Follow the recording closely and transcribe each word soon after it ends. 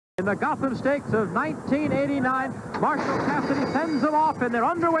In the Gotham Stakes of 1989, Marshall Cassidy sends them off, and they're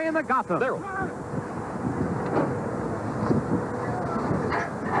underway in the Gotham.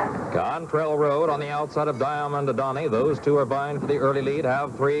 Cantrell Road on the outside of Diamond Donny. Those two are vying for the early lead.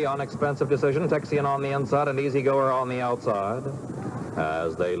 Have three on Expensive Decision. Texian on the inside and Easy Goer on the outside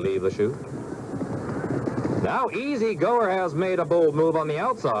as they leave the chute. Now Easy Goer has made a bold move on the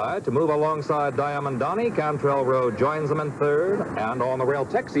outside to move alongside Diamond Donny. Cantrell Road joins them in third. And on the rail,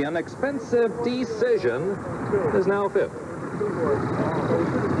 Texian, Expensive Decision, is now fifth.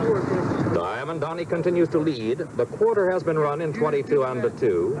 Diamond Donny continues to lead. The quarter has been run in 22 and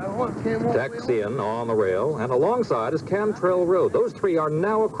 2. Texian on the rail, and alongside is Cantrell Road. Those three are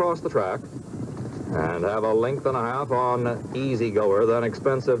now across the track and have a length and a half on Easy Goer, then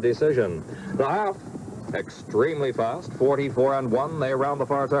Expensive Decision. The half, extremely fast, 44 and 1. They round the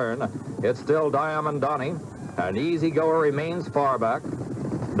far turn. It's still Diamond Donny, and Easy Goer remains far back.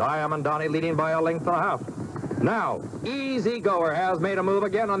 Diamond Donny leading by a length and a half. Now, Easy Goer has made a move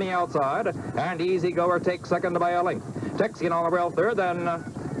again on the outside, and Easy Goer takes second by a length. Texian on the rail third, then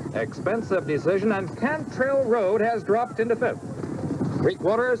Expensive Decision, and Cantrell Road has dropped into fifth. Three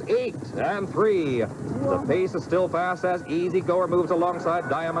quarters, 8 and 3. The pace is still fast as Easy Goer moves alongside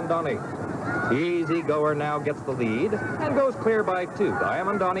Diamond Donny. Easy Goer now gets the lead and goes clear by 2.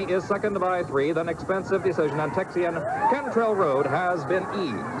 Diamond Donny is second by 3, then Expensive Decision, and Texian. Cantrell Road has been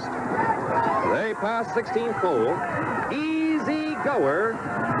eased. They pass 16th pole. Easy Goer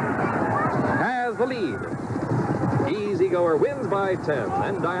has the lead. Easy Goer wins by 10.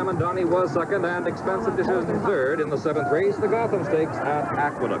 Then Diamond Donny was second and Expensive Decision third in the 7th race, the Gotham Stakes at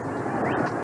Aqueduct.